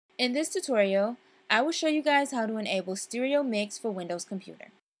In this tutorial, I will show you guys how to enable stereo mix for Windows Computer.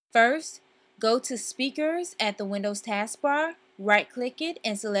 First, go to Speakers at the Windows taskbar, right-click it,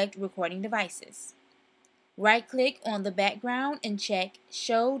 and select Recording Devices. Right-click on the background and check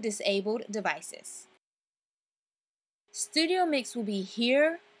Show Disabled Devices. Stereo Mix will be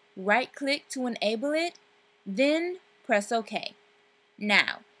here. Right-click to enable it, then press OK.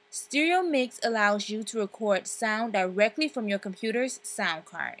 Now, Stereo Mix allows you to record sound directly from your computer's sound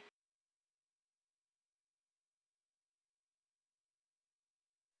card.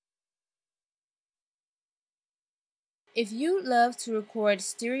 If you love to record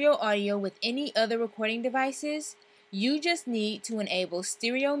stereo audio with any other recording devices, you just need to enable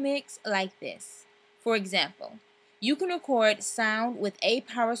Stereo Mix like this. For example, you can record sound with a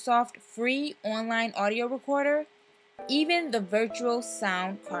PowerSoft free online audio recorder. Even the virtual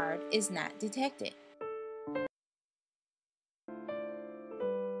sound card is not detected.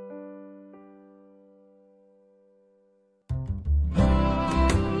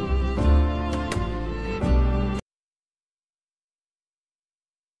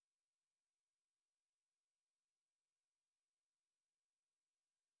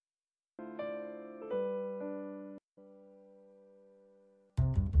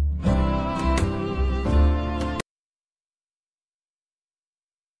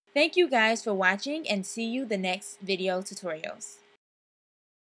 Thank you guys for watching and see you the next video tutorials.